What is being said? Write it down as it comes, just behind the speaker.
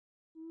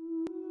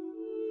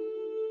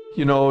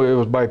You know, it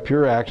was by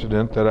pure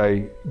accident that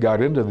I got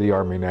into the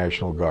Army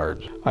National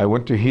Guards. I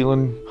went to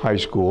Heelan High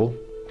School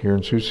here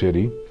in Sioux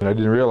City, and I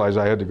didn't realize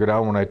I had to go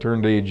down when I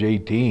turned age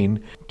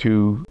 18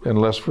 to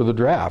enlist for the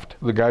draft.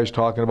 The guys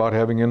talking about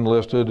having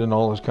enlisted and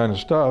all this kind of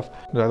stuff,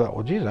 and I thought,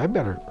 well, geez,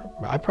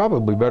 I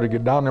probably better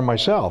get down there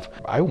myself.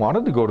 I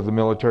wanted to go to the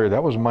military.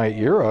 That was my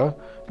era.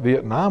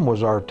 Vietnam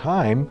was our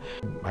time.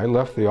 I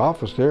left the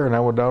office there and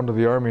I went down to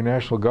the Army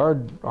National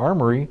Guard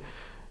Armory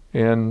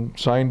and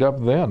signed up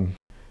then.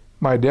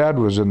 My dad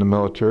was in the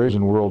military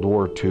in World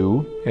War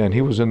II, and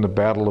he was in the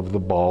Battle of the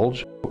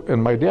Bulge.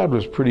 And my dad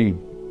was pretty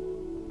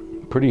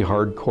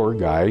hardcore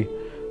guy,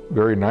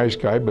 very nice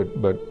guy,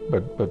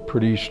 but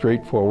pretty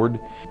straightforward.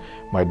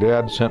 My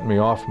dad sent me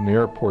off from the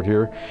airport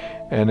here,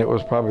 and it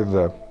was probably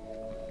the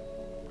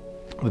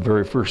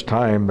very first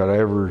time that I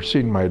ever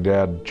seen my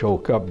dad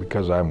choke up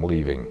because I'm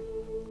leaving.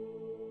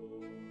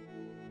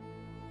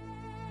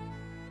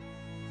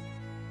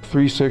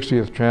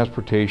 360th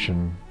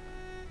Transportation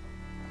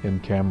in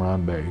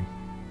Cam Bay.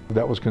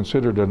 That was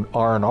considered an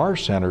R&R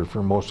center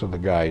for most of the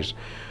guys.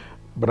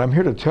 But I'm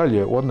here to tell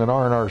you, it wasn't an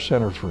R&R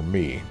center for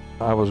me.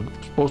 I was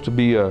supposed to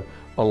be a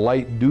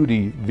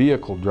light-duty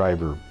vehicle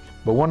driver.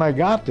 But when I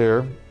got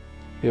there,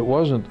 it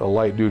wasn't a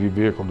light-duty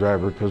vehicle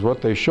driver, because what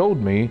they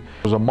showed me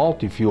was a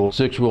multi-fuel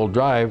 6-wheel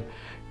drive,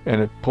 and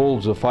it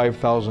pulls a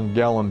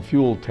 5,000-gallon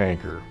fuel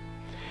tanker.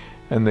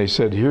 And they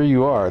said, here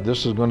you are,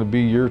 this is going to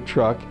be your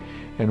truck,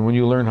 and when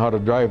you learn how to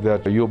drive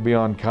that, you'll be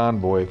on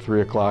convoy at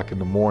 3 o'clock in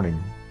the morning.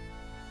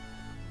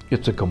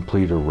 It's a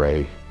complete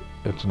array.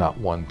 It's not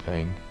one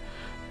thing.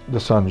 The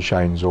sun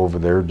shines over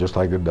there just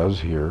like it does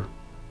here.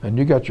 And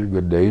you got your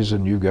good days,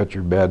 and you got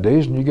your bad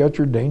days, and you got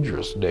your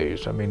dangerous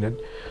days. I mean,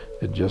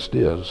 it just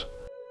is.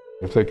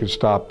 If they could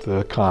stop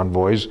the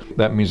convoys,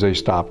 that means they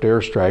stopped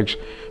airstrikes,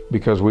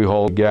 because we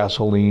hauled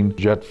gasoline,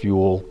 jet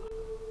fuel.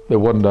 It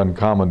wasn't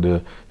uncommon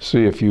to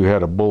see if you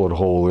had a bullet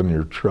hole in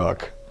your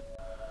truck.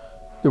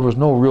 There was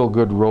no real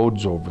good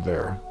roads over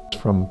there.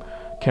 From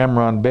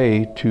Cam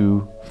Bay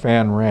to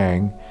Phan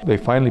Rang, they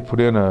finally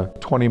put in a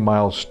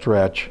 20-mile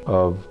stretch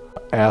of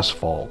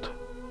asphalt.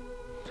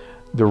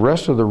 The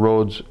rest of the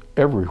roads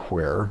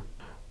everywhere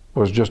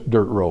was just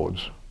dirt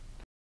roads.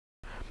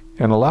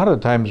 And a lot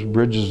of times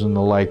bridges and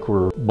the like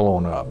were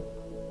blown up.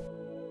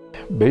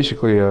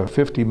 Basically a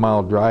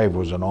 50-mile drive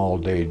was an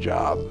all-day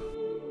job.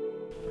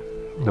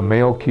 The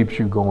mail keeps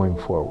you going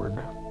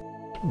forward.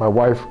 My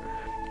wife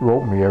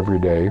wrote me every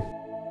day.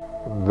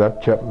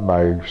 That kept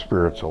my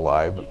spirits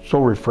alive. It's so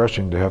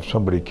refreshing to have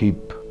somebody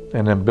keep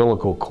an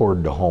umbilical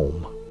cord to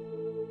home.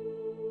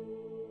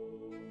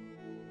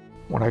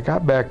 When I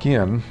got back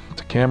in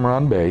to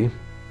Cam Bay,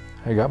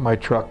 I got my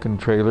truck and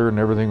trailer and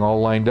everything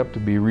all lined up to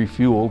be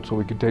refueled so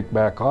we could take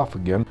back off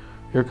again.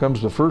 Here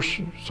comes the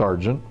first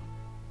sergeant,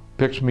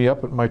 picks me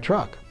up at my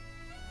truck.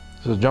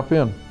 Says, jump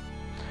in.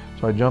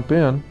 So I jump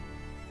in,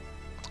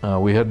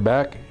 we head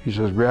back. He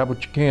says, grab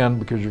what you can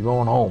because you're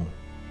going home.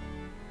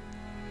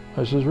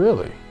 I says,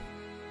 really?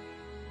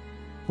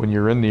 When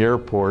you're in the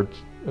airport,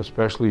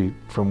 especially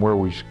from where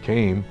we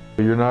came,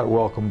 you're not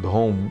welcomed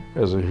home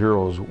as a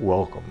hero's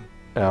welcome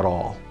at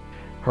all.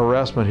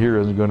 Harassment here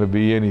isn't going to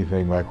be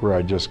anything like where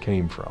I just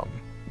came from.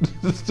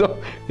 So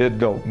it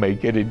don't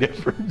make any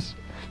difference.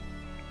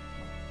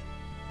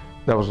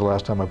 That was the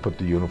last time I put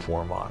the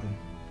uniform on.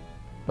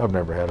 I've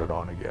never had it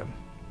on again.